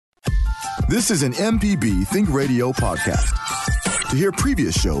This is an MPB Think Radio podcast. To hear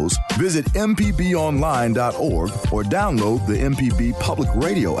previous shows, visit mpbonline.org or download the MPB Public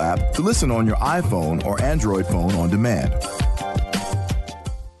Radio app to listen on your iPhone or Android phone on demand.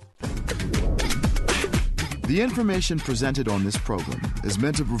 The information presented on this program is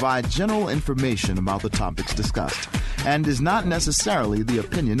meant to provide general information about the topics discussed and is not necessarily the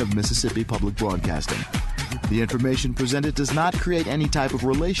opinion of Mississippi Public Broadcasting. The information presented does not create any type of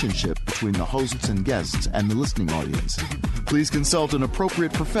relationship between the hosts and guests and the listening audience. Please consult an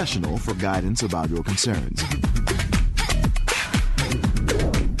appropriate professional for guidance about your concerns.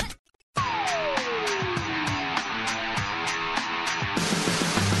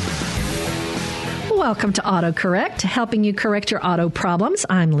 Welcome to AutoCorrect, helping you correct your auto problems.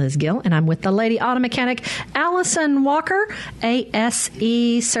 I'm Liz Gill, and I'm with the lady auto mechanic, Allison Walker,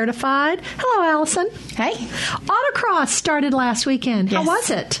 ASE certified. Hello, Allison. Hey. Autocross started last weekend. Yes. How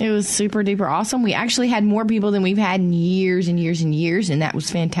was it? It was super duper awesome. We actually had more people than we've had in years and years and years, and that was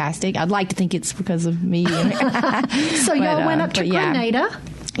fantastic. I'd like to think it's because of me. So y'all went up to Grenada.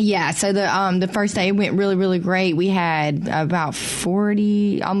 Yeah, so the first day went really, really great. We had about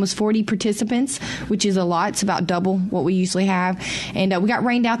almost 40 participants, which is a lot. It's about double what we usually have. And we got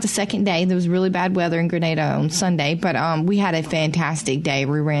rained out the second day. There was really bad weather in Grenada on Sunday, but we had a fantastic day.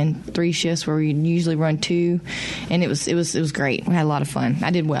 We ran 3 shifts where we usually run 2, and it was great. We had a lot of fun.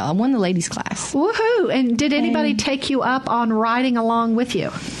 I did well. I won the ladies class. Woohoo! And did anybody take you up on riding along with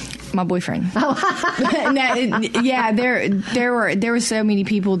you? My boyfriend. Yeah, there were so many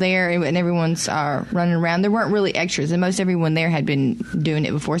people there, and everyone's running around. There weren't really extras, and most everyone there had been doing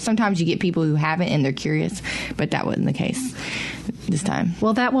it before. Sometimes you get people who haven't, and they're curious, but that wasn't the case this time.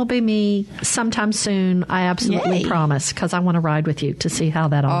 Well, that will be me sometime soon. I absolutely promise, because I want to ride with you to see how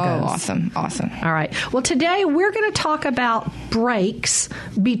that all goes. Awesome. All right. Well, today we're going to talk about brakes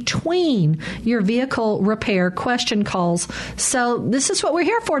between your vehicle repair question calls. So this is what we're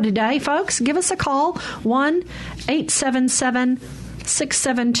here for today, folks. Give us a call,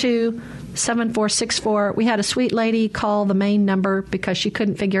 1-877-672-7464. We had a sweet lady call the main number because she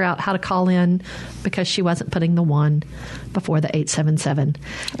couldn't figure out how to call in because she wasn't putting the 1 before the 877.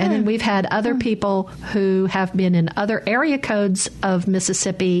 And then we've had other people who have been in other area codes of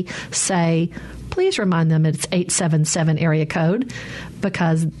Mississippi say, please remind them it's 877 area code,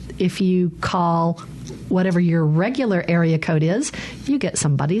 because if you call whatever your regular area code is, you get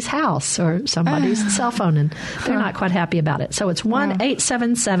somebody's house or somebody's cell phone, and they're not quite happy about it. So it's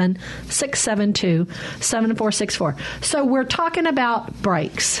 1-877-672-7464. So we're talking about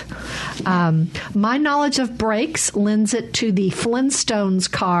brakes. My knowledge of brakes lends it to the Flintstones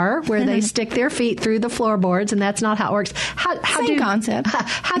car, where they stick their feet through the floorboards, and that's not how it works. Same concept.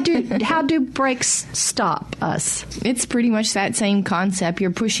 How do brakes stop us? It's pretty much that same concept.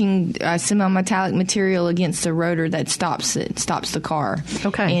 You're pushing semi-metallic material against the rotor that stops the car.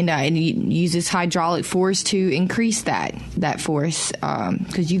 Okay. And it uses hydraulic force to increase that force,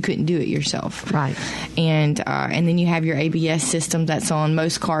 because you couldn't do it yourself. Right. And then you have your ABS system that's on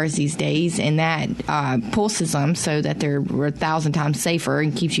most cars these days, and that pulses them so that they're 1,000 times safer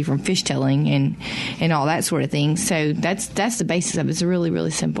and keeps you from fishtailing and all that sort of thing. So that's the basis of it. It's really,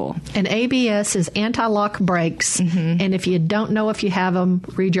 really simple. And ABS is anti-lock brakes, and if you don't know if you have them,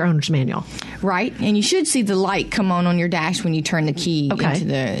 read your owner's manual. Right. And you should see the light come on your dash when you turn the key into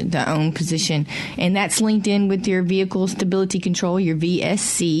the own position. And that's linked in with your vehicle stability control, your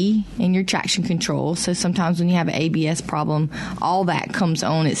VSC, and your traction control. So sometimes when you have an ABS problem, all that comes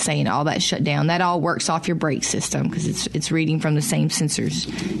on. It's saying all that shut down. That all works off your brake system because it's reading from the same sensors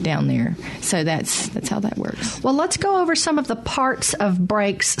down there. So that's how that works. Well, let's go over some of the parts of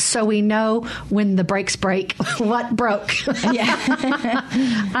brakes so we know when the brakes break, what broke.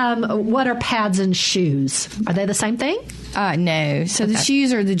 What are pads and shoes? Are they the same thing? No. So the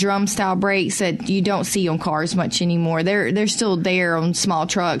shoes are the drum style brakes that you don't see on cars much anymore. They're still there on small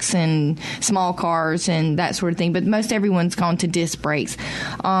trucks and small cars and that sort of thing. But most everyone's gone to disc brakes.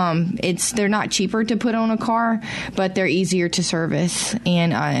 They're not cheaper to put on a car, but they're easier to service,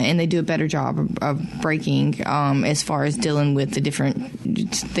 and they do a better job of braking as far as dealing with the different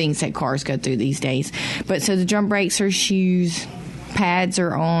things that cars go through these days. But so the drum brakes are shoes. Pads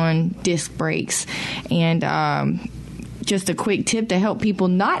are on disc brakes. And just a quick tip to help people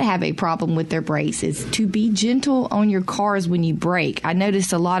not have a problem with their brakes is to be gentle on your cars when you brake. I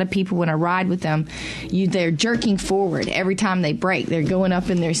noticed a lot of people when I ride with them, they're jerking forward every time they brake. They're going up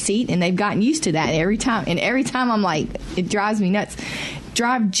in their seat, and they've gotten used to that every time. And every time I'm like, it drives me nuts.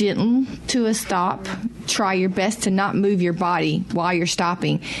 Drive gentle to a stop try your best to not move your body while you're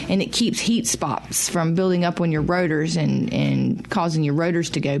stopping, and it keeps heat spots from building up on your rotors and causing your rotors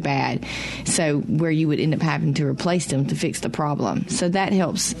to go bad, so where you would end up having to replace them to fix the problem. So that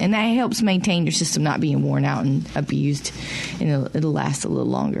helps, and that helps maintain your system not being worn out and abused, and it'll last a little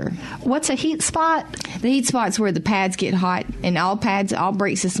longer. What's a heat spot? The heat spot's where the pads get hot, and all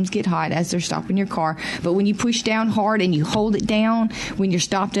brake systems get hot as they're stopping your car. But when you push down hard and you hold it down, when you're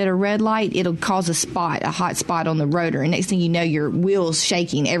stopped at a red light, it'll cause a hot spot on the rotor. And next thing you know, your wheel's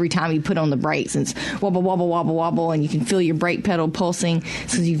shaking every time you put on the brakes. And it's wobble, wobble, wobble, wobble, and you can feel your brake pedal pulsing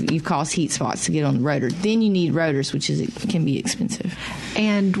because you've caused heat spots to get on the rotor. Then you need rotors, which can be expensive.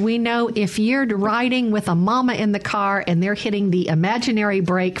 And we know if you're riding with a mama in the car and they're hitting the imaginary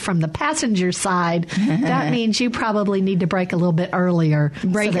brake from the passenger side, that means you probably need to brake a little bit earlier.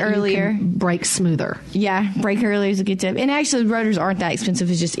 Brake earlier. Brake smoother. Yeah, brake earlier is a good tip. And actually, rotors aren't that expensive.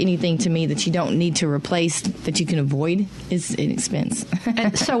 It's just anything to me that you don't need to replace that you can avoid is an expense.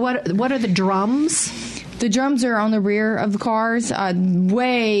 And so what are the drums? The drums are on the rear of the cars.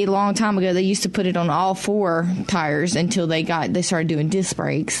 Way long time ago, they used to put it on all four tires until they started doing disc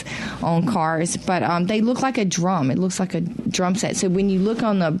brakes on cars. But they look like a drum. It looks like a drum set. So when you look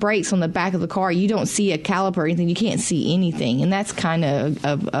on the brakes on the back of the car, you don't see a caliper or anything. You can't see anything, and that's kind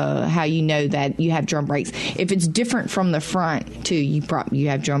of how you know that you have drum brakes. If it's different from the front, too, you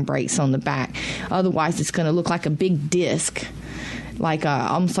have drum brakes on the back. Otherwise, it's going to look like a big disc.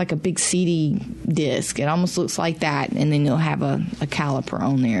 Almost like a big CD disc. It almost looks like that, and then you'll have a caliper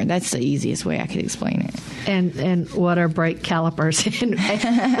on there. That's the easiest way I could explain it. And what are brake calipers?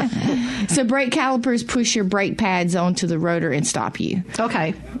 So brake calipers push your brake pads onto the rotor and stop you.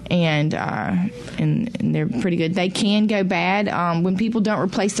 Okay. And they're pretty good. They can go bad when people don't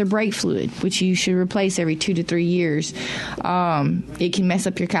replace their brake fluid, which you should replace every 2 to 3 years. It can mess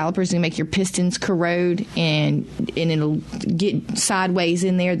up your calipers and make your pistons corrode, and it'll get sideways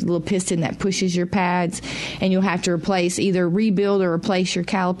in there, the little piston that pushes your pads, and you'll have to either rebuild or replace your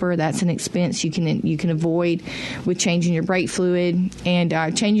caliper. That's an expense you can avoid with changing your brake fluid. And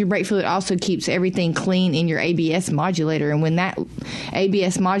changing your brake fluid also keeps everything clean in your ABS modulator. And when that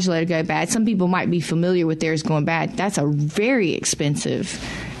ABS modulator go bad, some people might be familiar with theirs going bad. That's a very expensive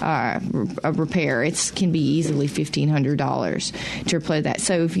a repair. It can be easily $1,500 to replace that.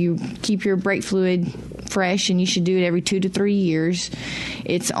 So if you keep your brake fluid fresh, and you should do it every 2 to 3 years,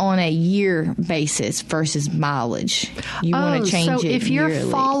 it's on a year basis versus mileage. You want to change it. So if you're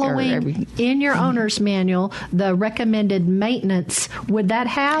following in your owner's manual the recommended maintenance, would that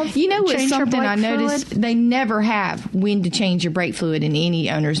have? You know what's something I noticed? They never have when to change your brake fluid in any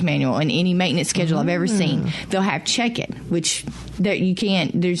owner's manual, in any maintenance schedule I've ever seen. They'll have check it, which you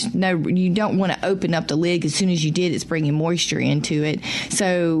can't. You don't want to open up the lid. As soon as you did, it's bringing moisture into it.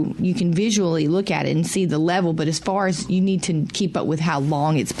 So you can visually look at it and see the level. But as far as you need to keep up with how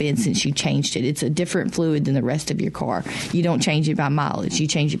long it's been since you changed it, it's a different fluid than the rest of your car. You don't change it by mileage. You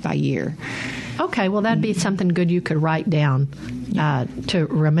change it by year. Okay, well, that'd be something good you could write down to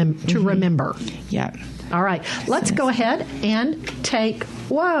remember. Yeah. All right, let's go ahead and take.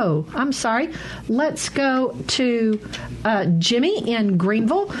 Whoa, I'm sorry. Let's go to Jimmy in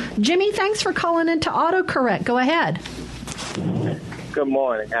Greenville. Jimmy, thanks for calling into AutoCorrect. Go ahead. Good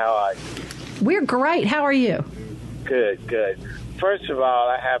morning. How are you? We're great. How are you? Good, good. First of all,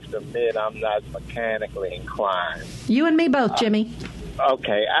 I have to admit I'm not mechanically inclined. You and me both, Jimmy.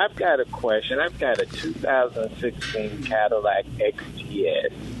 Okay, I've got a question. I've got a 2016 Cadillac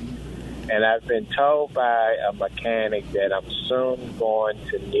XTS. And I've been told by a mechanic that I'm soon going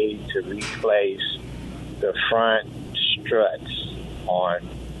to need to replace the front struts on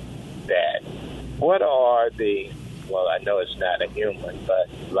that. What are well, I know it's not a human, but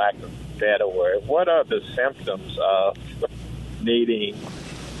lack of a better word, what are the symptoms of needing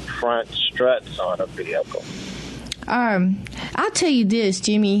front struts on a vehicle? I'll tell you this,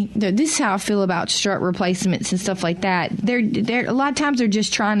 Jimmy. This is how I feel about strut replacements and stuff like that. They're a lot of times they're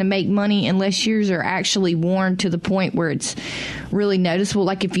just trying to make money unless yours are actually worn to the point where it's really noticeable.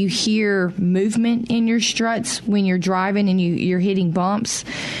 Like if you hear movement in your struts when you're driving and you're hitting bumps,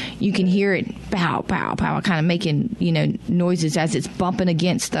 you can hear it pow, pow, pow, kind of making noises as it's bumping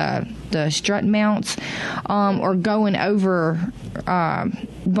against the strut mounts, or going over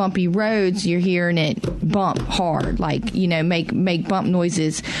bumpy roads. You're hearing it bump hard, like make bump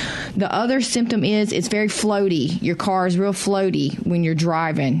noises. The other symptom is it's very floaty. Your car is real floaty when you're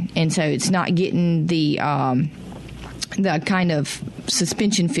driving, and so it's not getting the kind of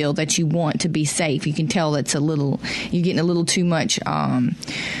suspension feel that you want to be safe. You can tell you're getting a little too much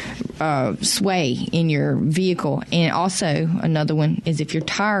sway in your vehicle. And also another one is if your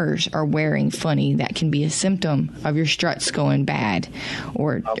tires are wearing funny, that can be a symptom of your struts going bad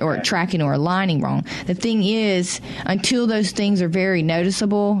or tracking or aligning wrong. The thing is, until those things are very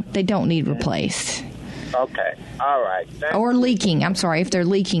noticeable, they don't need replaced. Okay. All right. Or leaking. I'm sorry. If they're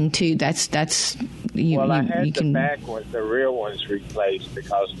leaking too, that's you. Well, I you, had you can. The back ones, the rear ones replaced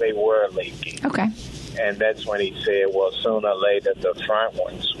because they were leaking. Okay. And that's when he said, well, sooner or later, the front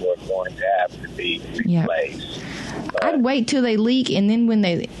ones were going to have to be replaced. Yep. I'd wait till they leak, and then when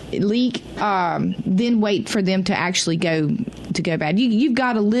they leak, then wait for them to actually go bad. You've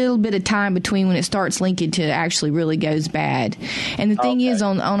got a little bit of time between when it starts leaking to actually really goes bad. And the thing is,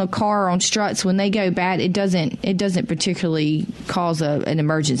 on a car, on struts, when they go bad, it doesn't particularly cause an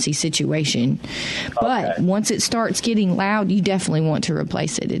emergency situation. But once it starts getting loud, you definitely want to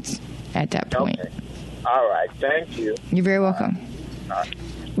replace it. It's at that point. Okay. All right. Thank you. You're very welcome. All right.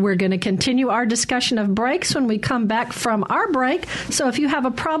 We're going to continue our discussion of brakes when we come back from our break. So if you have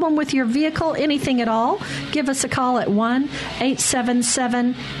a problem with your vehicle, anything at all, give us a call at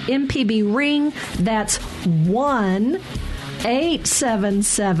 1-877-MPB-RING. That's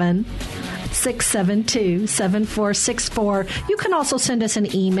 1-877-672-7464. You can also send us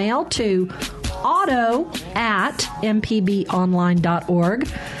an email to auto@mpbonline.org.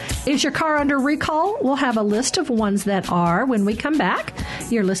 Is your car under recall? We'll have a list of ones that are when we come back.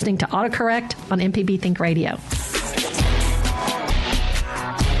 You're listening to AutoCorrect on MPB Think Radio.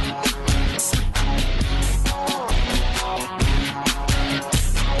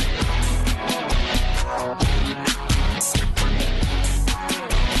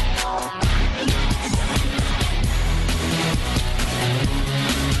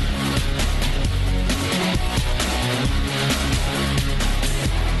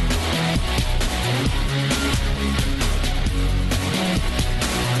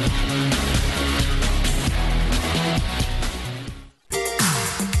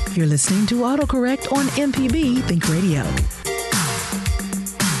 You're listening to AutoCorrect on MPB Think Radio.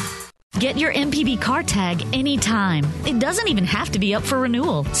 Get your MPB car tag anytime. It doesn't even have to be up for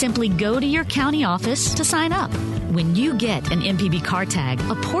renewal. Simply go to your county office to sign up. When you get an MPB car tag,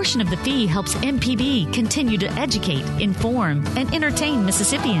 a portion of the fee helps MPB continue to educate, inform, and entertain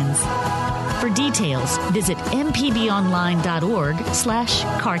Mississippians. For details, visit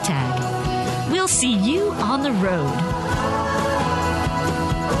mpbonline.org/car tag. We'll see you on the road.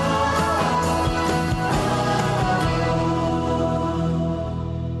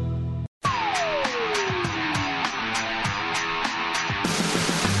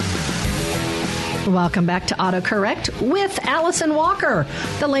 Welcome back to AutoCorrect with Allison Walker,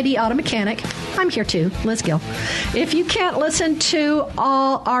 the lady auto mechanic. I'm here too, Liz Gill. If you can't listen to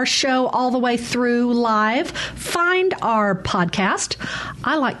our show all the way through live, find our podcast.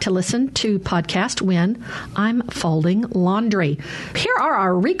 I like to listen to podcast when I'm folding laundry. Here are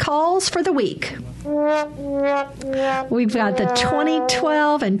our recalls for the week. We've got the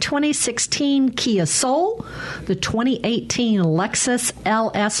 2012 and 2016 Kia Soul, the 2018 Lexus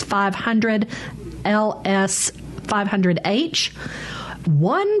LS500, LS500H,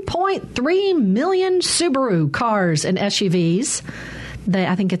 1.3 million Subaru cars and SUVs.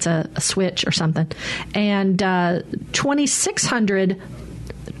 I think it's a Switch or something. And 2,600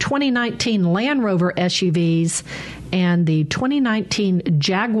 2019 Land Rover SUVs and the 2019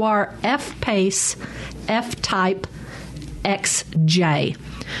 Jaguar F-Pace F-Type XJ.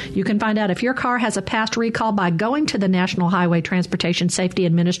 You can find out if your car has a past recall by going to the National Highway Transportation Safety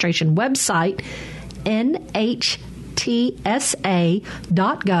Administration website,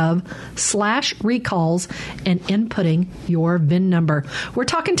 NHTSA.gov/recalls, and inputting your VIN number. We're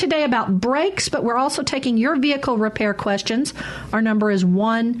talking today about brakes, but we're also taking your vehicle repair questions. Our number is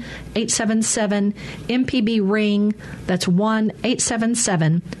 1-877-MPB-RING. That's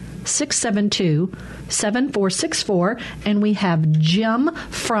 1-877-672-7464. And we have Jim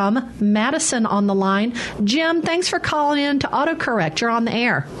from Madison on the line. Jim, thanks for calling in to AutoCorrect. You're on the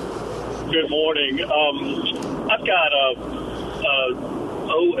air. Good morning. I've got a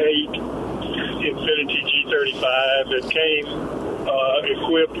 08 Infiniti G35 that came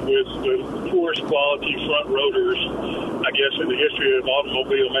equipped with the poorest quality front rotors, I guess, in the history of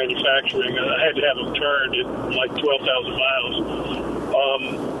automobile manufacturing. I had to have them turned at like 12,000 miles.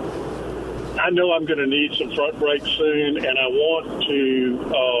 I know I'm going to need some front brakes soon, and I want to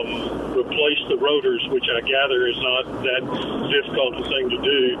replace the rotors, which I gather is not that difficult a thing to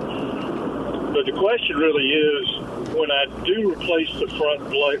do. But the question really is, when I do replace the front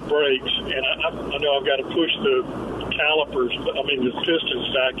brakes, and I know I've got to push the the piston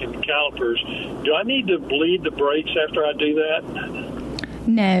stack in the calipers, do I need to bleed the brakes after I do that?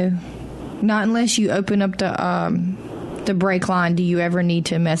 No, not unless you open up the brake line. Do you ever need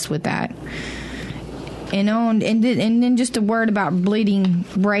to mess with that? And then just a word about bleeding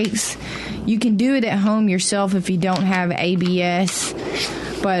brakes. You can do it at home yourself if you don't have ABS.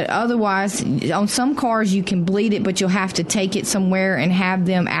 But otherwise, on some cars you can bleed it, but you'll have to take it somewhere and have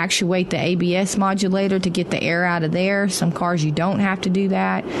them actuate the ABS modulator to get the air out of there. Some cars you don't have to do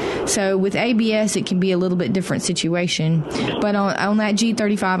that. So with ABS, it can be a little bit different situation. But on that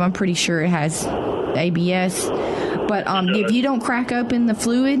G35, I'm pretty sure it has ABS. But if you don't crack open the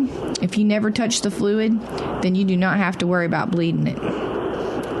fluid, if you never touch the fluid, then you do not have to worry about bleeding it.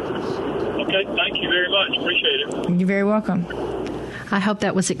 Okay, thank you very much. Appreciate it. You're very welcome. I hope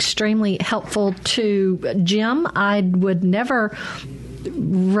that was extremely helpful to Jim. I would never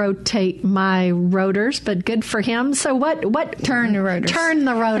rotate my rotors, but good for him. So what turn the rotors. Turn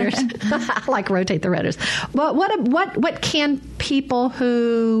the rotors. I like rotate the rotors. But what can people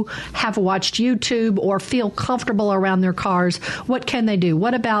who have watched YouTube or feel comfortable around their cars, what can they do?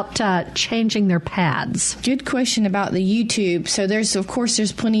 What about changing their pads? Good question about the YouTube. So there's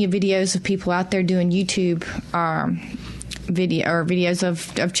plenty of videos of people out there doing YouTube videos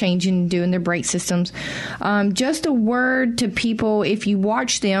of changing, doing their brake systems. Just a word to people: if you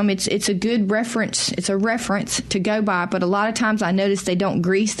watch them, it's a good reference. It's a reference to go by. But a lot of times, I notice they don't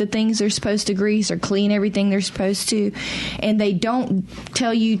grease the things they're supposed to grease or clean everything they're supposed to, and they don't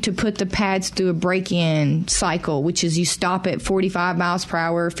tell you to put the pads through a break-in cycle, which is you stop at 45 miles per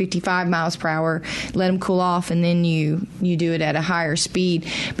hour, 55 miles per hour, let them cool off, and then you do it at a higher speed.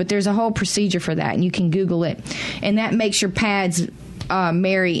 But there's a whole procedure for that, and you can Google it, and that makes your pads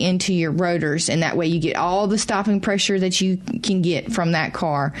marry into your rotors, and that way you get all the stopping pressure that you can get from that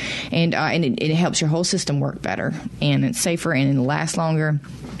car, and it helps your whole system work better, and it's safer, and it'll last longer,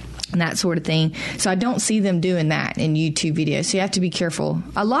 and that sort of thing. So I don't see them doing that in YouTube videos, so you have to be careful.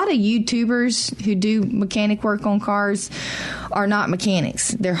 A lot of YouTubers who do mechanic work on cars are not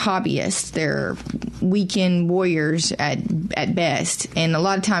mechanics. They're hobbyists. They're weekend warriors at best, and a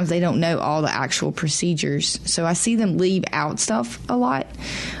lot of times they don't know all the actual procedures. So I see them leave out stuff a lot.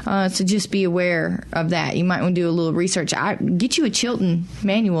 So just be aware of that. You might want to do a little research. Get you a Chilton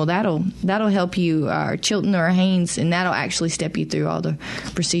manual. That'll help you, Chilton or Haynes, and that'll actually step you through all the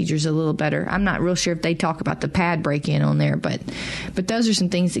procedures a little better. I'm not real sure if they talk about the pad break-in on there, but those are some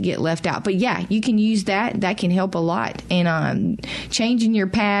things that get left out. But yeah, you can use that. That can help a lot. And changing your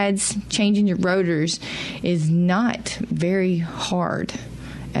pads, changing your rotors is not very hard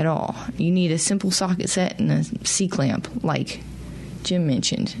at all. You need a simple socket set and a C-clamp, like Jim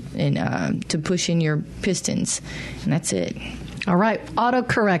mentioned, and to push in your pistons, and that's it. All right,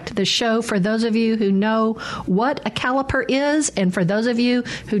 AutoCorrect, the show for those of you who know what a caliper is, and for those of you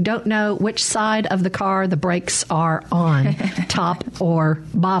who don't know which side of the car the brakes are on, top or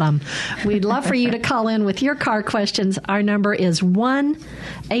bottom. We'd love for you to call in with your car questions. Our number is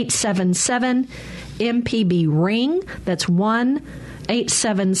 1-877-MPB-RING. That's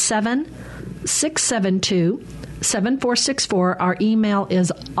 1-877-672-7464. Our email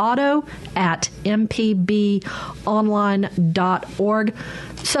is auto@mpbonline.org.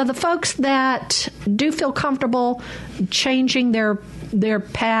 So the folks that do feel comfortable changing their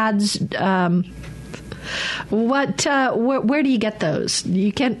pads, where do you get those?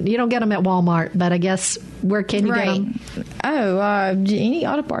 You don't get them at Walmart, but I guess where can you get them? Any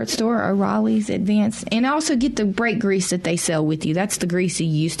auto parts store, O'Reilly's, Advance, and also get the brake grease that they sell with you. That's the grease you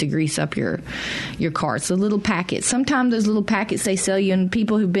use to grease up your car. It's a little packet. Sometimes those little packets they sell you, and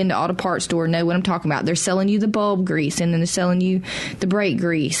people who've been to auto parts store know what I'm talking about. They're selling you the bulb grease, and then they're selling you the brake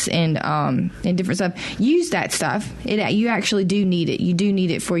grease and different stuff. Use that stuff. You actually do need it. You do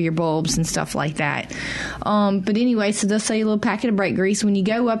need it for your bulbs and stuff like that. But anyway, so they'll sell you a little packet of brake grease. When you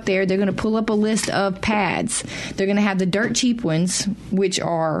go up there, they're going to pull up a list of pads. They're going to have the dirt cheap ones, which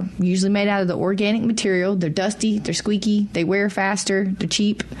are usually made out of the organic material. They're dusty, they're squeaky, they wear faster, they're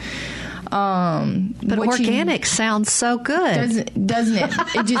cheap. But organic sounds so good, doesn't it?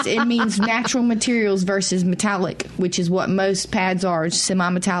 It means natural materials versus metallic, which is what most pads are,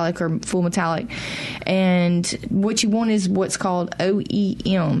 semi-metallic or full metallic. And what you want is what's called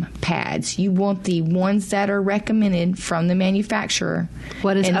OEM pads. You want the ones that are recommended from the manufacturer.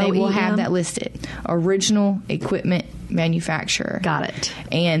 What is and OEM? They will have that listed. Original Equipment Manufacturer. Got it.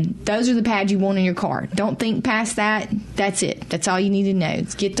 And those are the pads you want in your car. Don't think past that. That's it. That's all you need to know.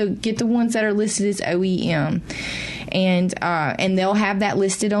 Get the ones that are listed as OEM, and they'll have that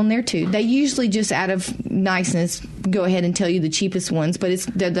listed on there too. They usually, just out of niceness, go ahead and tell you the cheapest ones, but it's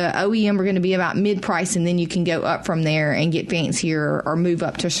the OEM are going to be about mid-price, and then you can go up from there and get fancier or move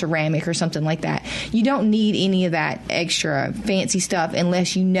up to ceramic or something like that. You don't need any of that extra fancy stuff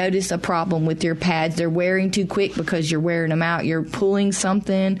unless you notice a problem with your pads. They're wearing too quick because you're wearing them out. You're pulling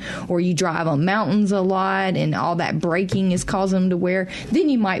something, or you drive on mountains a lot and all that braking is causing them to wear. Then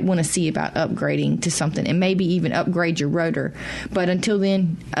you might want to see about upgrading to something and maybe even upgrade your rotor. But until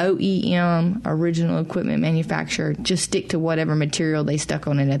then, OEM, original equipment manufacturer, just stick to whatever material they stuck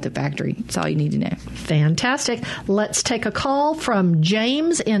on it at the factory. That's all you need to know. Fantastic. Let's take a call from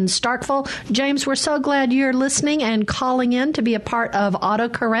James in Starkville. James, we're so glad you're listening and calling in to be a part of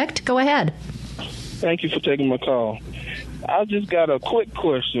AutoCorrect. Go ahead. Thank you for taking my call. I just got a quick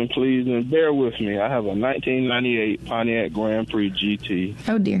question, please, and bear with me. I have a 1998 Pontiac Grand Prix GT.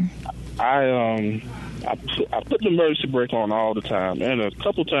 Oh, dear. I put the emergency brake on all the time, and a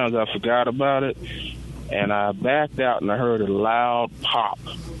couple times I forgot about it, and I backed out and I heard a loud pop.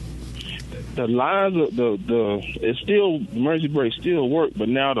 The lines of the emergency brake still work, but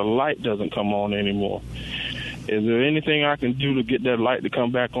now the light doesn't come on anymore. Is there anything I can do to get that light to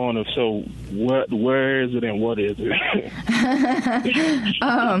come back on? If so, where is it and what is it?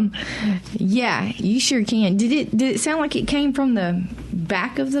 Yeah, you sure can. Did it sound like it came from the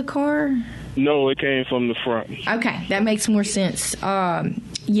back of the car? No, it came from the front. Okay, that makes more sense.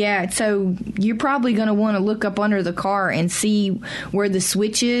 Yeah, so you're probably going to want to look up under the car and see where the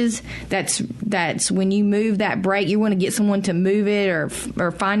switch is. That's when you move that brake, you want to get someone to move it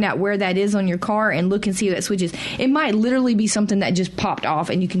or find out where that is on your car and look and see where that switch is. It might literally be something that just popped off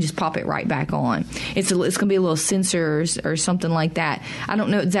and you can just pop it right back on. It's going to be a little sensor or something like that. I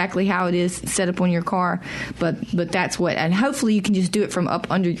don't know exactly how it is set up on your car, but that's what. And hopefully you can just do it from up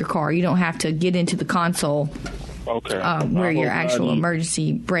under your car. You don't have to get into the console. Okay. Where your actual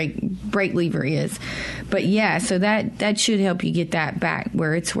emergency brake lever is. But yeah, so that should help you get that back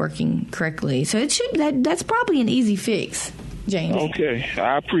where it's working correctly. So that's probably an easy fix, James. Okay.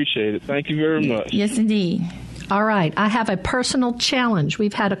 I appreciate it. Thank you very much. Yes, indeed. All right. I have a personal challenge.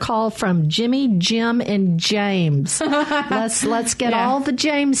 We've had a call from Jimmy, Jim, and James. Let's get all the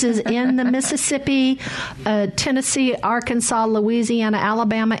Jameses in the Mississippi, Tennessee, Arkansas, Louisiana,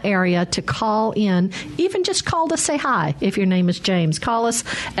 Alabama area to call in. Even just call to say hi if your name is James. Call us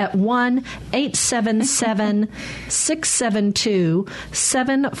at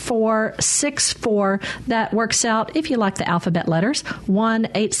 1-877-672-7464. That works out, if you like the alphabet letters,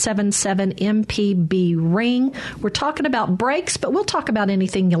 1-877-MPB-RING. We're talking about brakes, but we'll talk about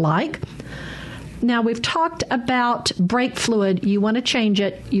anything you like. Now, we've talked about brake fluid. You want to change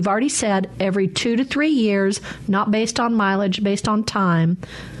it. You've already said every 2 to 3 years, not based on mileage, based on time.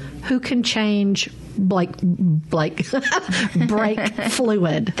 Who can change brake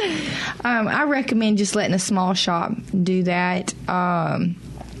fluid? I recommend just letting a small shop do that.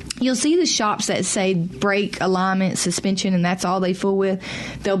 You'll see the shops that say brake alignment, suspension, and that's all they fool with.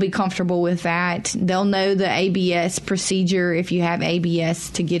 They'll be comfortable with that. They'll know the ABS procedure if you have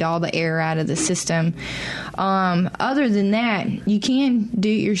ABS to get all the air out of the system. Other than that, you can do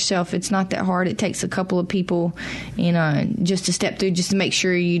it yourself. It's not that hard. It takes a couple of people, just to step through, just to make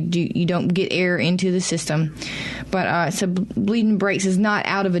sure you don't get air into the system. But so bleeding brakes is not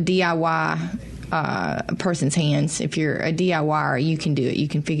out of a DIY a person's hands. If you're a DIYer, you can do it. You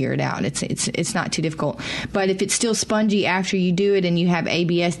can figure it out. It's not too difficult. But if it's still spongy after you do it and you have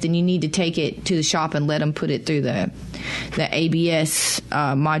ABS, then you need to take it to the shop and let them put it through the ABS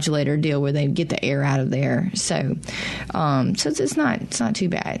modulator deal where they get the air out of there. So it's not too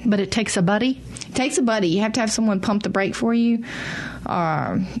bad. But it takes a buddy? It takes a buddy. You have to have someone pump the brake for you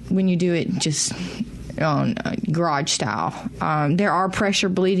when you do it. Just on garage style. There are pressure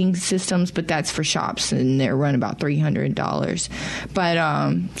bleeding systems, but that's for shops, and they're run about $300.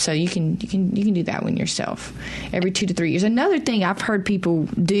 But so you can do that one yourself every 2 to 3 years. Another thing I've heard people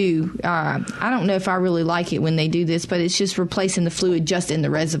do, I don't know if I really like it when they do this, but it's just replacing the fluid just in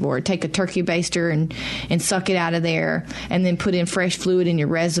the reservoir. Take a turkey baster and suck it out of there, and then put in fresh fluid in your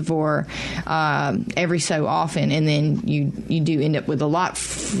reservoir every so often, and then you do end up with a lot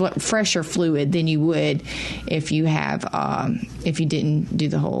fresher fluid than you would if you didn't do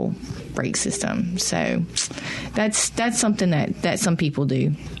the whole brake system. So that's something that some people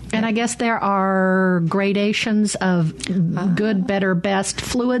do. And I guess there are gradations of good, better, best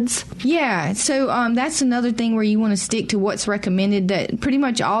fluids. Yeah, so that's another thing where you want to stick to what's recommended. That pretty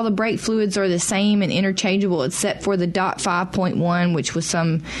much all the brake fluids are the same and interchangeable, except for the DOT 5.1, which was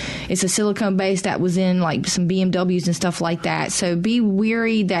it's a silicone base that was in like some BMWs and stuff like that. So be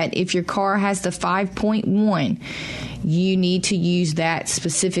wary that if your car has the 5.1, you need to use that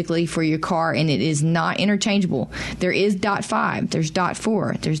specifically for your car, and it is not interchangeable. There is .5, there's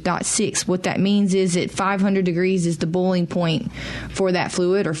 .4, there's .6. What that means is that 500 degrees is the boiling point for that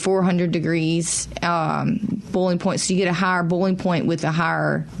fluid, or 400 degrees boiling point. So you get a higher boiling point with a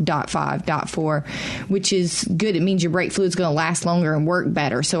higher .5, .4, which is good. It means your brake fluid's going to last longer and work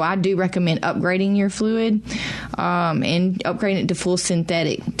better. So I do recommend upgrading your fluid, and upgrading it to full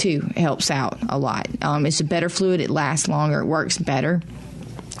synthetic too helps out a lot. It's a better fluid. It lasts longer. It works better.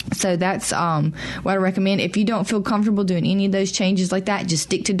 So that's what I recommend. If you don't feel comfortable doing any of those changes like that, just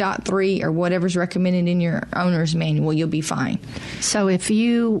stick to .3 or whatever's recommended in your owner's manual. You'll be fine. So if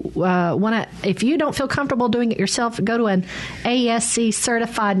you if you don't feel comfortable doing it yourself, go to an ASC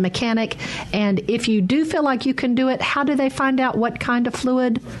certified mechanic. And if you do feel like you can do it, how do they find out what kind of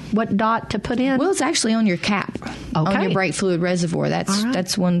fluid, what dot to put in? Well, it's actually on your cap, on your brake fluid reservoir.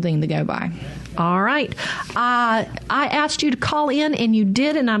 That's one thing to go by. All right. I asked you to call in, and you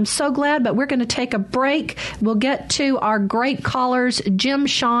did, and I'm so glad, but we're going to take a break. We'll get to our great callers, Jim,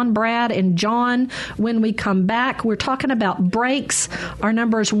 Sean, Brad, and John, when we come back. We're talking about brakes. Our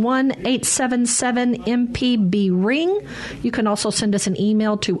number is 1-877-MPB-RING. You can also send us an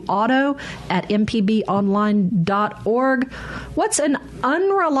email to auto@mpbonline.org. What's an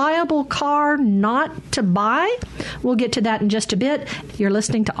unreliable car not to buy? We'll get to that in just a bit. You're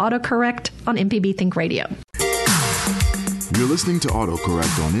listening to AutoCorrect on MPB Think Radio. You're listening to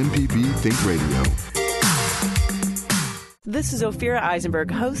AutoCorrect on MPB Think Radio. This is Ophira Eisenberg,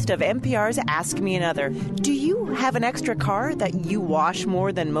 host of NPR's Ask Me Another. Do you have an extra car that you wash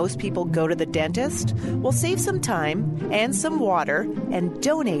more than most people go to the dentist? Well, save some time and some water and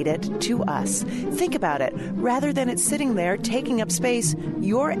donate it to us. Think about it. Rather than it sitting there taking up space,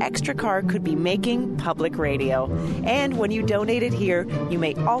 your extra car could be making public radio. And when you donate it here, you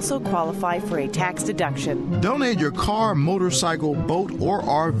may also qualify for a tax deduction. Donate your car, motorcycle, boat, or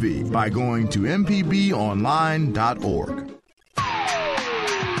RV by going to mpbonline.org.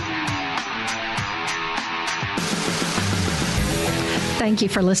 Thank you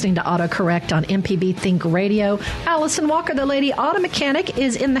for listening to AutoCorrect on MPB Think Radio. Allison Walker, the lady auto mechanic,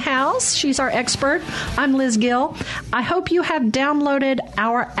 is in the house. She's our expert. I'm Liz Gill. I hope you have downloaded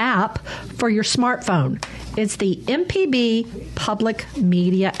our app for your smartphone. It's the MPB Public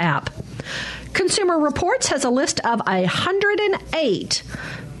Media app. Consumer Reports has a list of 108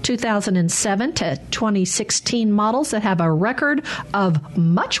 2007 to 2016 models that have a record of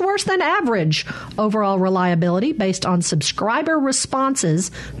much worse than average overall reliability based on subscriber responses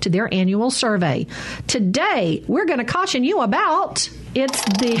to their annual survey. Today, we're going to caution you about there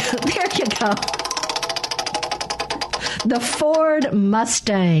you go. The Ford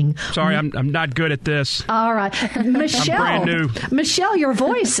Mustang. Sorry, I'm not good at this. All right. Michelle. I'm brand new. Michelle, your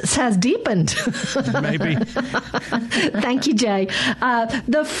voice has deepened. Maybe. Thank you, Jay.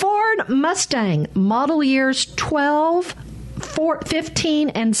 The Ford Mustang, model years 12, 15,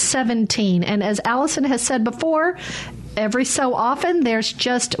 and 17. And as Allison has said before, every so often, there's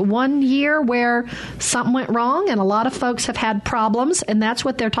just one year where something went wrong, and a lot of folks have had problems, and that's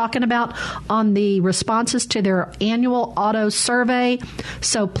what they're talking about on the responses to their annual auto survey.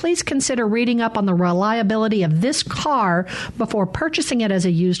 So please consider reading up on the reliability of this car before purchasing it as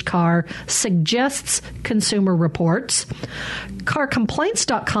a used car, suggests Consumer Reports.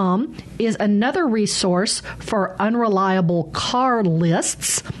 CarComplaints.com is another resource for unreliable car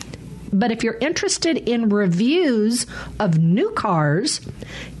lists. But if you're interested in reviews of new cars,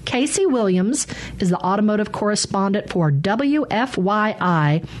 Casey Williams is the automotive correspondent for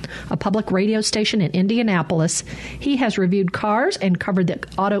WFYI, a public radio station in Indianapolis. He has reviewed cars and covered the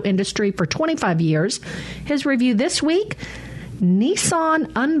auto industry for 25 years. His review this week,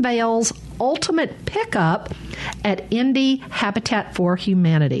 Nissan unveils ultimate pickup at Indy Habitat for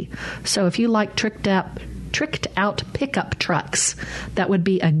Humanity. So if you like tricked out pickup trucks, that would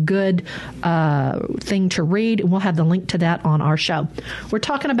be a good thing to read, and we'll have the link to that on our show. We're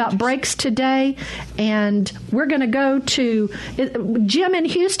talking about brakes today, and we're going to go to Jim in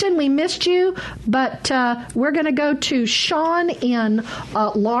Houston. We missed you, but we're going to go to Sean in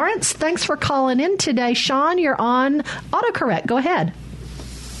Lawrence. Thanks for calling in today, Sean. You're on AutoCorrect. Go ahead.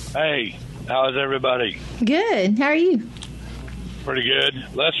 Hey, how's everybody? Good. How are you? Pretty good.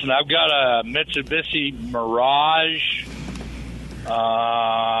 Listen, I've got a Mitsubishi Mirage,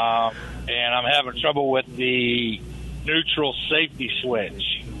 and I'm having trouble with the neutral safety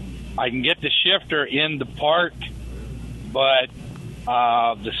switch. I can get the shifter in the park, but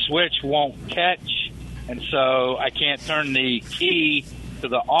the switch won't catch, and so I can't turn the key to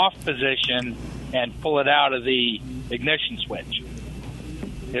the off position and pull it out of the ignition switch.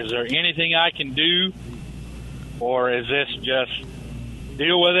 Is there anything I can do or is this just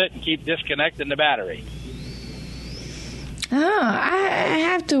deal with it and keep disconnecting the battery? I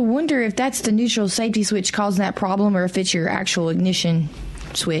have to wonder if that's the neutral safety switch causing that problem or if it's your actual ignition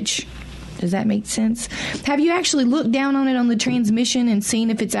switch. Does that make sense? Have you actually looked down on it on the transmission and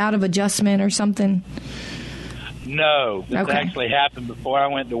seen if it's out of adjustment or something? No. This actually happened before I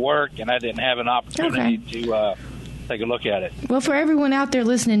went to work, and I didn't have an opportunity to take a look at it. Well, for everyone out there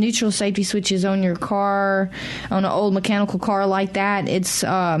listening, neutral safety switches on your car, on an old mechanical car like that, it's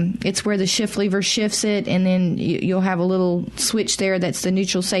where the shift lever shifts it, and then you'll have a little switch there that's the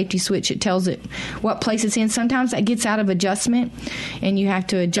neutral safety switch. It tells it what place it's in. Sometimes that gets out of adjustment, and you have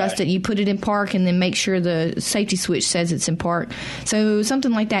to adjust it. You put it in park, and then make sure the safety switch says it's in park. So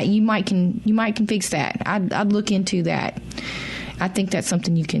something like that, you might can fix that. I'd look into that. I think that's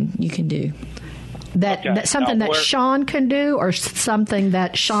something you can do. That's something that Sean can do, or something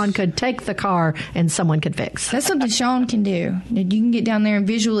that Sean could take the car and someone could fix? That's something Sean can do. You can get down there and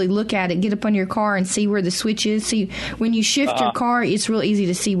visually look at it, get up on your car and see where the switch is. See, when you shift your car, it's real easy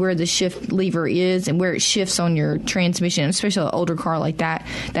to see where the shift lever is and where it shifts on your transmission, especially an older car like that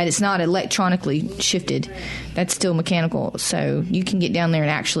it's not electronically shifted. That's still mechanical. So you can get down there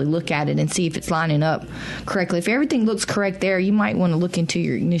and actually look at it and see if it's lining up correctly. If everything looks correct there, you might want to look into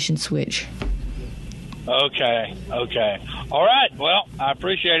your ignition switch. Okay. All right. Well, I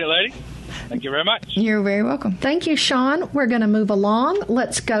appreciate it, lady. Thank you very much. You're very welcome. Thank you, Sean. We're going to move along.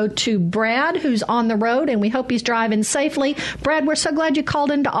 Let's go to Brad, who's on the road, and we hope he's driving safely. Brad, we're so glad you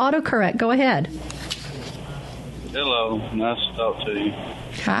called into AutoCorrect. Go ahead. Hello. Nice to talk to you.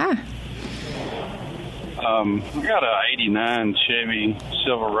 Hi. I got a 89 Chevy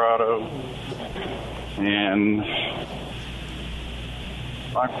Silverado, and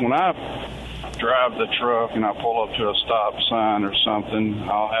like when I drive the truck and I pull up to a stop sign or something,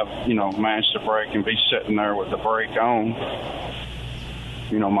 I'll have, match the brake and be sitting there with the brake on,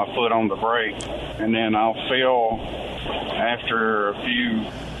 my foot on the brake, and then I'll feel after a few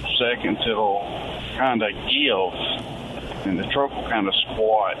seconds it'll kind of give, and the truck will kind of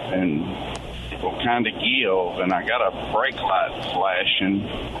squat and it will kind of give, and I got a brake light flashing.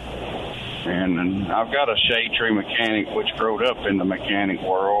 And I've got a shade tree mechanic which growed up in the mechanic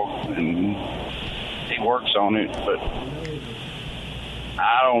world, and he works on it, but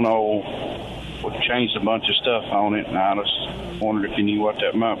I don't know. We've changed a bunch of stuff on it, and I just wondered if you knew what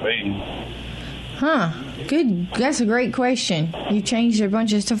that might be. Huh. Good. That's a great question. You changed a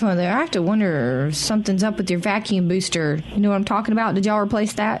bunch of stuff on there. I have to wonder if something's up with your vacuum booster. You know what I'm talking about? Did y'all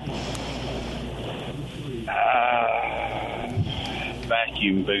replace that?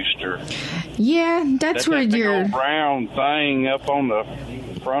 Vacuum booster. Yeah, that's where that big your old round thing up on the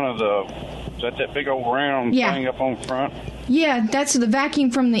front of the. Is that big old round thing up on front? Yeah, that's the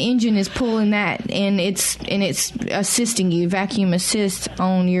vacuum from the engine is pulling that, and it's assisting you, vacuum assist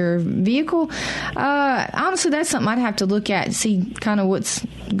on your vehicle. Honestly, that's something I'd have to look at and see kind of what's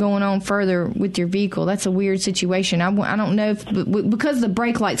going on further with your vehicle. That's a weird situation. I don't know if because the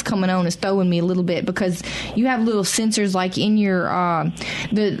brake light's coming on is throwing me a little bit, because you have little sensors like in your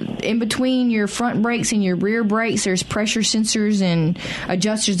in between your front brakes and your rear brakes. There's pressure sensors and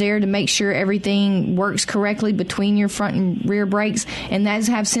adjusters there to make sure everything works correctly between your front and rear brakes, and those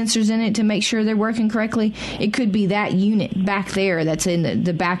have sensors in it to make sure they're working correctly. It could be that unit back there that's in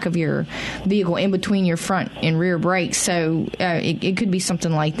the back of your vehicle in between your front and rear brakes. So it could be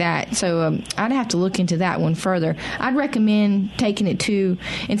something like that. So I'd have to look into that one further. I'd recommend taking it to,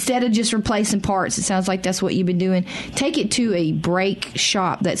 instead of just replacing parts, it sounds like that's what you've been doing, take it to a brake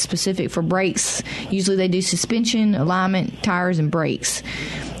shop that's specific for brakes. Usually they do suspension, alignment, tires, and brakes.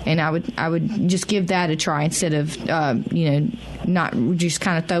 And I would just give that a try instead of not just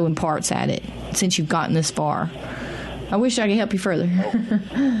kind of throwing parts at it, since you've gotten this far. I wish I could help you further.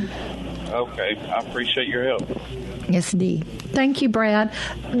 Okay, I appreciate your help. Yes, indeed. Thank you, Brad.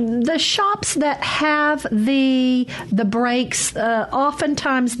 The shops that have the brakes,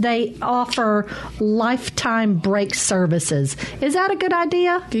 oftentimes they offer lifetime brake services. Is that a good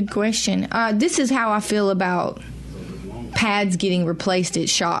idea? Good question. This is how I feel about pads getting replaced at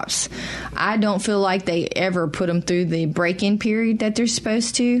shops. I don't feel like they ever put them through the break-in period that they're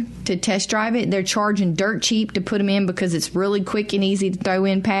supposed to test drive it. They're charging dirt cheap to put them in because it's really quick and easy to throw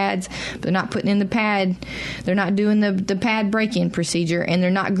in pads, but they're not putting in the pad. They're not doing the pad break-in procedure, and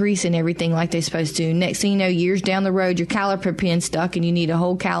they're not greasing everything like they're supposed to. Next thing you know, years down the road, your caliper pin's stuck and you need a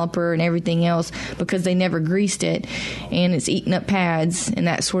whole caliper and everything else because they never greased it, and it's eating up pads and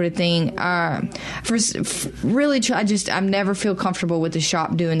that sort of thing. I've never feel comfortable with the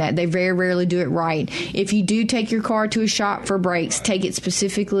shop doing that. They very rarely do it right. If you do take your car to a shop for brakes, take it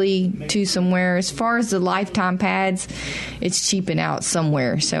specifically to somewhere. As far as the lifetime pads, it's cheaping out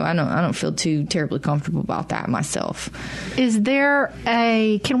somewhere. So I don't feel too terribly comfortable about that myself. Is there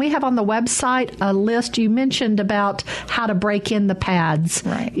can we have on the website a list? You mentioned about how to break in the pads.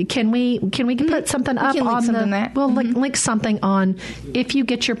 Right. Can we put something up on the? We'll link something on if you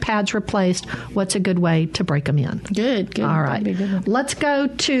get your pads replaced. What's a good way to break them in? Good. All right. Let's go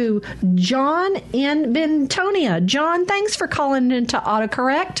to John in Bentonia. John, thanks for calling into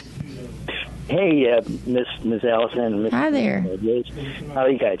AutoCorrect. Hey, Miss Allison. Hi there. How are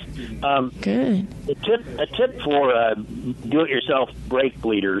you guys? Good. A tip for do-it-yourself brake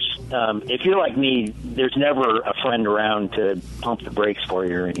bleeders. If you're like me, there's never a friend around to pump the brakes for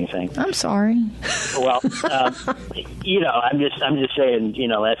you or anything. I'm sorry. Well, I'm just saying,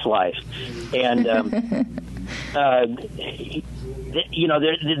 that's life. And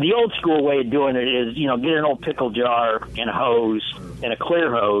the old school way of doing it is, get an old pickle jar and a hose, and a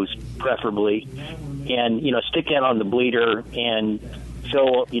clear hose, preferably, and, stick that on the bleeder and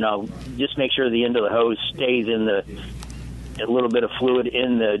fill, just make sure the end of the hose stays in a little bit of fluid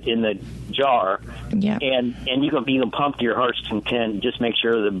in the jar. Yeah. And you can pump to your heart's content. Just make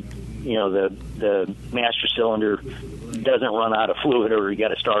sure the master cylinder doesn't run out of fluid, or you got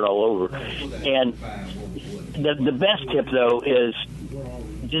to start all over. And the best tip though is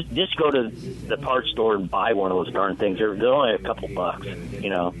just go to the parts store and buy one of those darn things. They're only a couple bucks,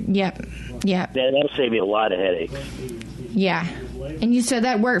 Yep. That'll save you a lot of headaches. Yeah. And you said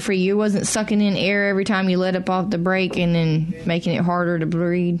that worked for you. It wasn't sucking in air every time you let up off the brake and then making it harder to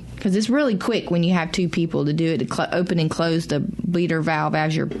bleed? Because it's really quick when you have two people to do it, to open and close the bleeder valve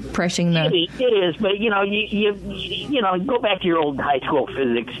as you're pressing the... It is, but, you go back to your old high school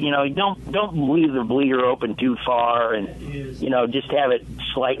physics. Don't leave the bleeder open too far and, just have it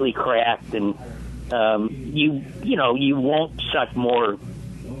slightly cracked, and you won't suck more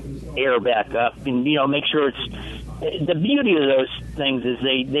air back up, and make sure it's... The beauty of those things is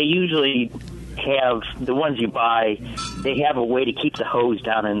they usually have, the ones you buy, they have a way to keep the hose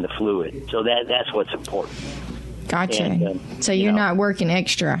down in the fluid, so that's what's important. Gotcha. And, so you're not working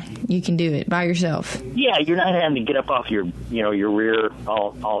extra. You can do it by yourself. Yeah, you're not having to get up off your rear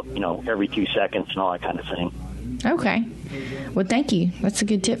all every 2 seconds and all that kind of thing. Okay. Well, thank you. That's a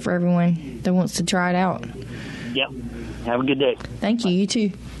good tip for everyone that wants to try it out. Yep. Have a good day. Thank you. You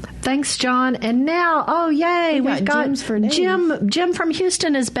too. Thanks, John. And now, we've got Jim's for days. Jim from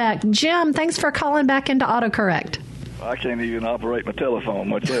Houston is back. Jim, thanks for calling back into AutoCorrect. I can't even operate my telephone,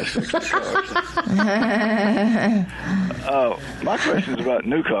 much less fix my cars. My question is about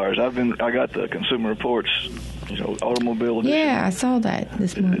new cars. I got the Consumer Reports, automobile edition. Yeah, I saw that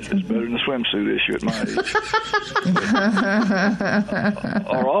this month. It's better than the swimsuit issue at my age.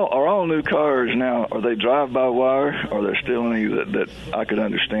 Are all new cars now, are they drive-by-wire, or are there still any that I could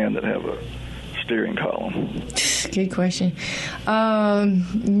understand that have a steering column? Good question.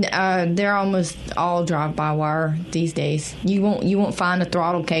 They're almost all drive-by-wire these days. You won't find a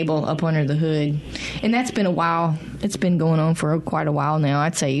throttle cable up under the hood, and that's been a while. It's been going on for quite a while now.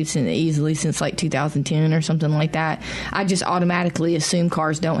 I'd say easily since like 2010 or something like that. I just automatically assume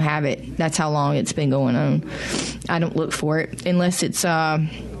cars don't have it. That's how long it's been going on. I don't look for it unless it's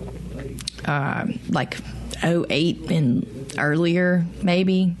like 08 and earlier,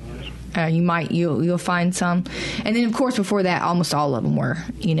 maybe. You'll find some, and then of course before that, almost all of them were,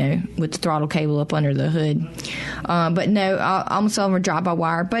 with the throttle cable up under the hood. But no, almost all of them are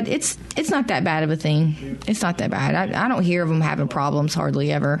drive-by-wire. But it's not that bad of a thing. It's not that bad. I don't hear of them having problems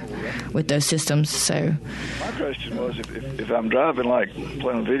hardly ever with those systems. So my question was, if I'm driving like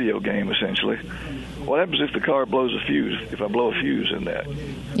playing a video game, essentially, what happens if the car blows a fuse? If I blow a fuse in that,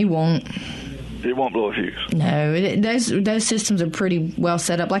 you won't. It won't blow a fuse. No, those systems are pretty well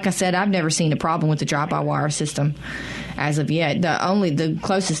set up. Like I said, I've never seen a problem with the drive-by-wire system as of yet. The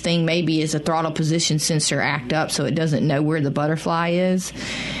closest thing maybe is a throttle position sensor act up, so it doesn't know where the butterfly is,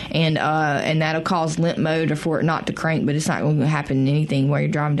 and that'll cause limp mode or for it not to crank. But it's not going to happen in anything while you're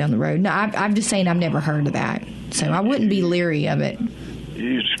driving down the road. No, I'm just saying I've never heard of that, so I wouldn't be leery of it. You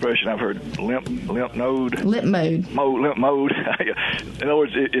used the expression I've heard, limp mode. Limp mode. Limp mode. In other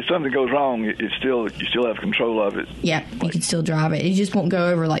words, if something goes wrong, you still have control of it. Yeah, you can still drive it. It just won't go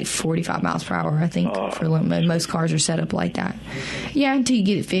over like 45 miles per hour, I think, for limp mode. Most cars are set up like that. Yeah, until you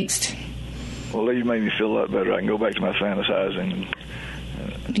get it fixed. Well, you made me feel a lot better. I can go back to my fantasizing.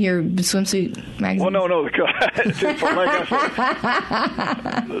 Your swimsuit magazine? Well, no, the car.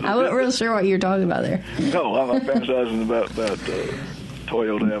 I wasn't real sure what you were talking about there. No, I'm fantasizing about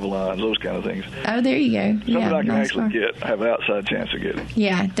Toyota Avalons, those kind of things. Oh, there you go. Something I can actually have an outside chance of getting.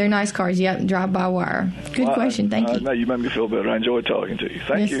 Yeah, they're nice cars. Yep, drive-by-wire. Good question. Thank you. No, you made me feel better. I enjoyed talking to you.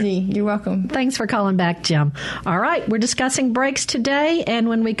 Thank you. You're welcome. Thanks for calling back, Jim. All right, we're discussing brakes today, and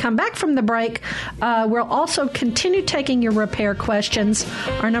when we come back from the break, we'll also continue taking your repair questions.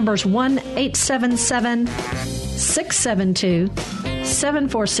 Our number is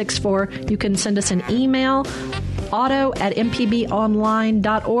 1-877-672-7464. You can send us an email,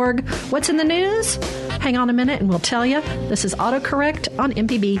 auto@mpbonline.org. What's in the news? Hang on a minute and we'll tell you. This is AutoCorrect on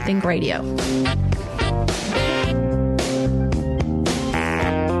MPB Think Radio.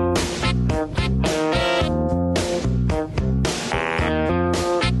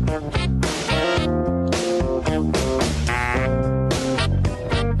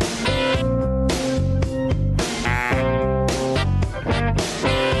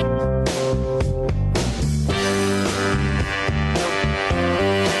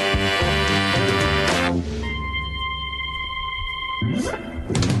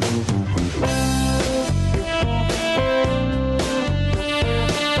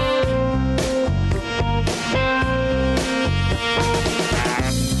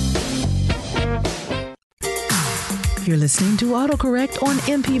 You're listening to AutoCorrect on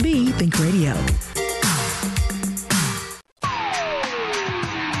MPB Think Radio.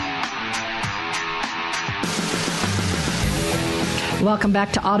 Welcome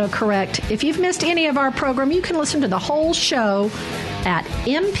back to AutoCorrect. If you've missed any of our program, you can listen to the whole show at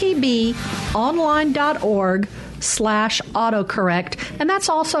mpbonline.org/autocorrect. And that's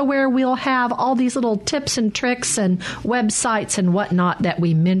also where we'll have all these little tips and tricks and websites and whatnot that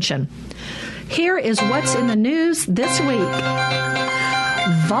we mention. Here is what's in the news this week.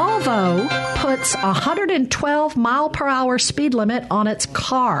 Volvo puts a 112 mile per hour speed limit on its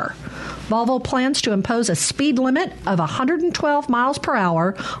car. Volvo plans to impose a speed limit of 112 miles per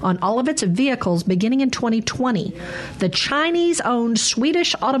hour on all of its vehicles beginning in 2020. The Chinese-owned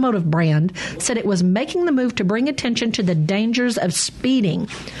Swedish automotive brand said it was making the move to bring attention to the dangers of speeding.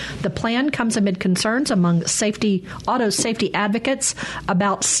 The plan comes amid concerns among auto safety advocates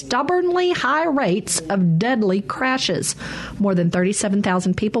about stubbornly high rates of deadly crashes. More than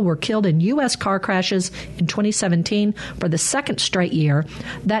 37,000 people were killed in U.S. car crashes in 2017 for the second straight year.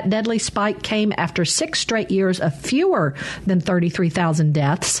 That deadly spike came after 6 straight years of fewer than 33,000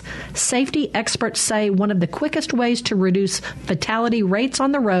 deaths. Safety experts say one of the quickest ways to reduce fatality rates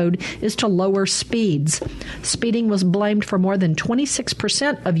on the road is to lower speeds. Speeding was blamed for more than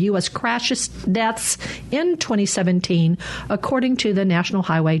 26% of U.S. crash deaths in 2017, according to the National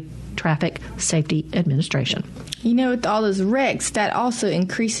Highway Traffic Safety Administration. You know, with all those wrecks, that also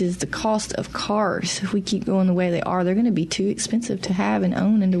increases the cost of cars. If we keep going the way they are, they're going to be too expensive to have and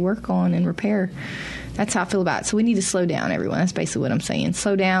own and to work on and repair. That's how I feel about it. So we need to slow down, everyone. That's basically what I'm saying.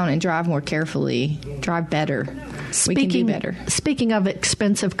 Slow down and drive more carefully. Drive better. We can do better. Speaking of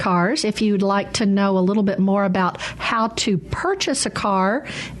expensive cars, if you'd like to know a little bit more about how to purchase a car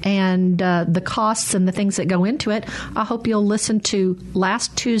and the costs and the things that go into it, I hope you'll listen to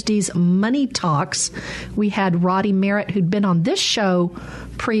last Tuesday's Money Talks. We had Roddy Merritt, who'd been on this show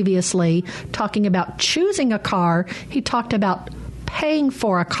previously, talking about choosing a car. He talked about paying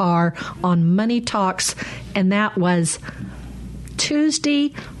for a car on Money Talks, and that was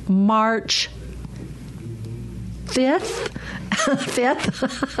Tuesday, March 5th.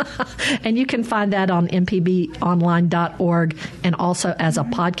 And you can find that on mpbonline.org and also as a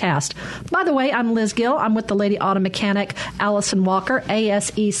podcast. By the way, I'm Liz Gill. I'm with the Lady Auto Mechanic, Allison Walker,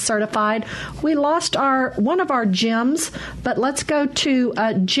 ASE certified. We lost one of our Jims, but let's go to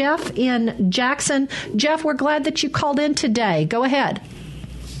Jeff in Jackson. Jeff, we're glad that you called in today. Go ahead.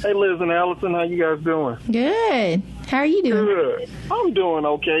 Hey, Liz and Allison, how you guys doing? Good. How are you doing? Good. I'm doing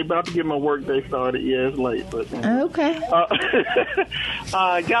okay. About to get my work day started. Yeah, it's late, but okay.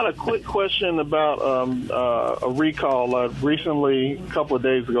 I got a quick question about a recall. I recently, a couple of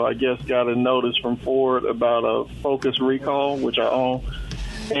days ago, I guess, got a notice from Ford about a Focus recall, which I own,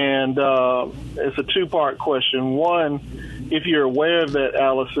 and it's a two-part question. One, if you're aware of that,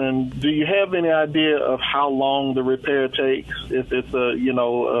 Allison, do you have any idea of how long the repair takes? If it's a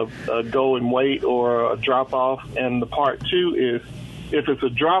go and wait or a drop off? And the part two is, if it's a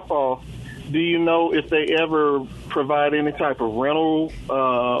drop off, do you know if they ever provide any type of rental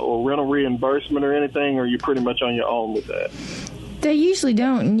or rental reimbursement or anything, or are you pretty much on your own with that? They usually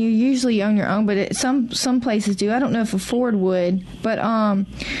don't, and you're usually on your own, but some places do. I don't know if a Ford would, but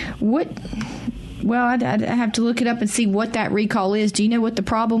Well, I'd have to look it up and see what that recall is. Do you know what the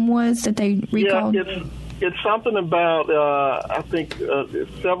problem was that they recalled? Yeah, it's something about, I think,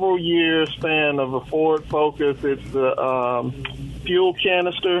 several years span of a Ford Focus. It's the fuel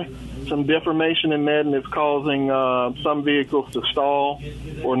canister, some deformation in that, and it's causing some vehicles to stall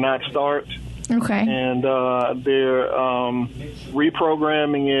or not start. Okay. And they're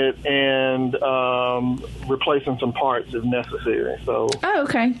reprogramming it and replacing some parts if necessary. So. Oh,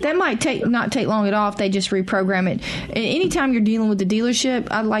 okay. That might not take long at all if they just reprogram it. Anytime you're dealing with the dealership,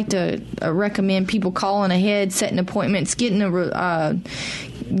 I'd like to recommend people calling ahead, setting appointments, getting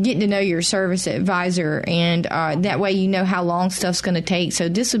to know your service advisor, and that way you know how long stuff's going to take. So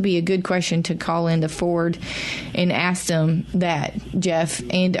this would be a good question to call into Ford and ask them that, Jeff,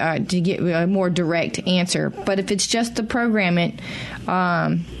 and to get a more direct answer. But if it's just to program it,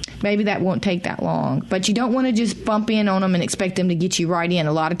 maybe that won't take that long. But you don't want to just bump in on them and expect them to get you right in.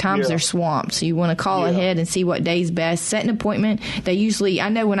 A lot of times they're swamped. So you want to call ahead and see what day's best. Set an appointment. They usually, I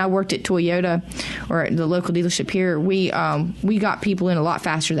know when I worked at Toyota or at the local dealership here, we got people in a lot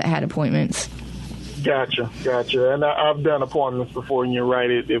faster that had appointments. Gotcha. And I've done appointments before, and you're right.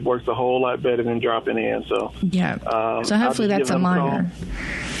 It works a whole lot better than dropping in. So yeah. So hopefully that's a minor.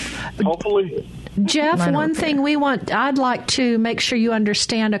 Hopefully. Jeff, one thing I'd like to make sure you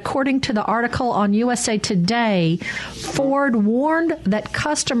understand, according to the article on USA Today, Ford warned that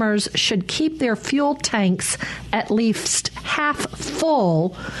customers should keep their fuel tanks at least half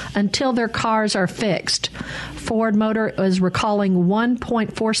full until their cars are fixed. Ford Motor is recalling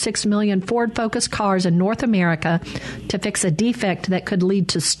 1.46 million Ford Focus cars in North America to fix a defect that could lead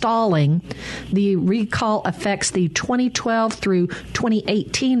to stalling. The recall affects the 2012 through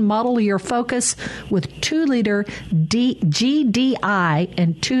 2018 model year Focus with 2-liter GDI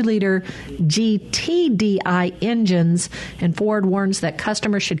and 2-liter GTDI engines, and Ford warns that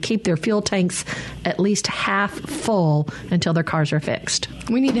customers should keep their fuel tanks at least half full until their cars are fixed.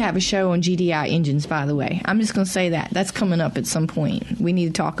 We need to have a show on GDI engines, by the way. I'm just going to say that's coming up at some point. We need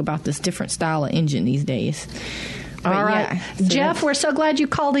to talk about this different style of engine these days. But all right. So Jeff, we're so glad you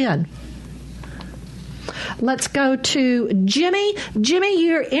called in. Let's go to Jimmy. Jimmy,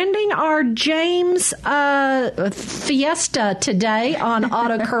 you're ending our James fiesta today on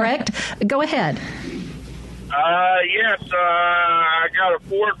AutoCorrect. Go ahead. Yes, I got a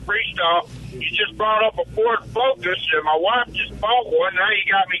Ford Freestyle. You just brought up a Ford Focus, and my wife just bought one. Now you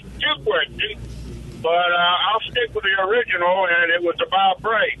got me 2 questions, but I'll stick with the original, and it was about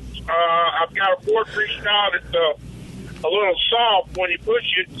brakes. I've got a Ford Freestyle that's a little soft when you push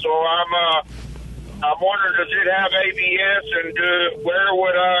it, so I'm wondering, does it have ABS, and where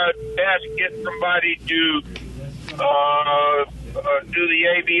would I best get somebody to do the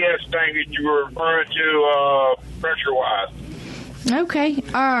ABS thing that you were referring to pressure-wise? Okay.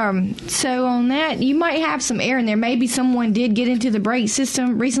 So on that, you might have some air in there. Maybe someone did get into the brake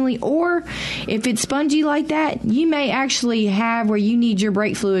system recently, or if it's spongy like that, you may actually have where you need your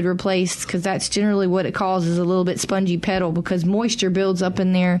brake fluid replaced, because that's generally what it causes, a little bit spongy pedal, because moisture builds up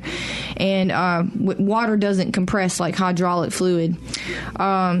in there, and water doesn't compress like hydraulic fluid.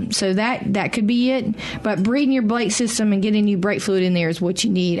 So that could be it. But breeding your brake system and getting new brake fluid in there is what you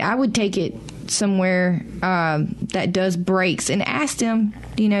need. I would take it somewhere that does brakes and ask them,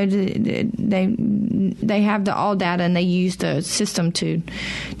 they have the all data, and they use the system to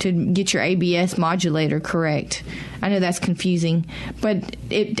get your ABS modulator correct. I know that's confusing, but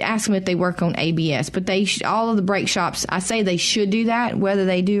ask them if they work on ABS. But all of the brake shops, I say they should do that. Whether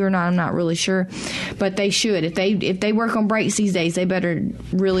they do or not, I'm not really sure, but they should. If they work on brakes these days, they better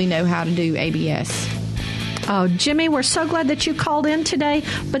really know how to do ABS. Oh, Jimmy, we're so glad that you called in today,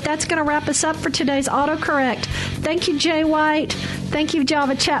 but that's going to wrap us up for today's AutoCorrect. Thank you, Jay White. Thank you,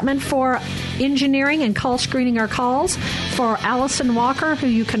 Java Chapman, for engineering and call screening our calls. For Allison Walker, who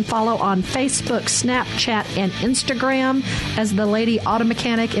you can follow on Facebook, Snapchat, and Instagram as the Lady Auto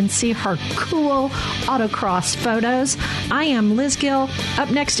Mechanic and see her cool autocross photos. I am Liz Gill. Up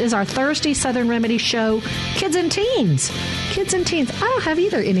next is our Thursday Southern Remedy show, Kids and Teens. Kids and Teens. I don't have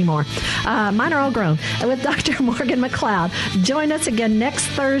either anymore. Mine are all grown. With Dr. Morgan McLeod. Join us again next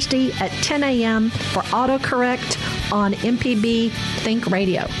Thursday at 10 a.m. for AutoCorrect on MPB Think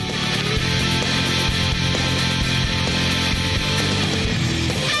Radio.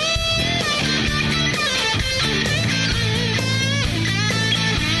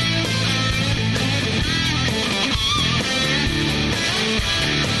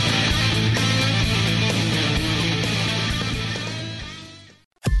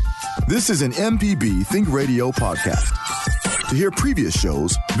 This is an MPB Think Radio podcast. To hear previous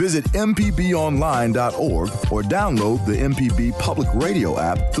shows, visit mpbonline.org or download the MPB Public Radio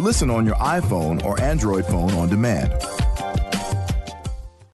app to listen on your iPhone or Android phone on demand.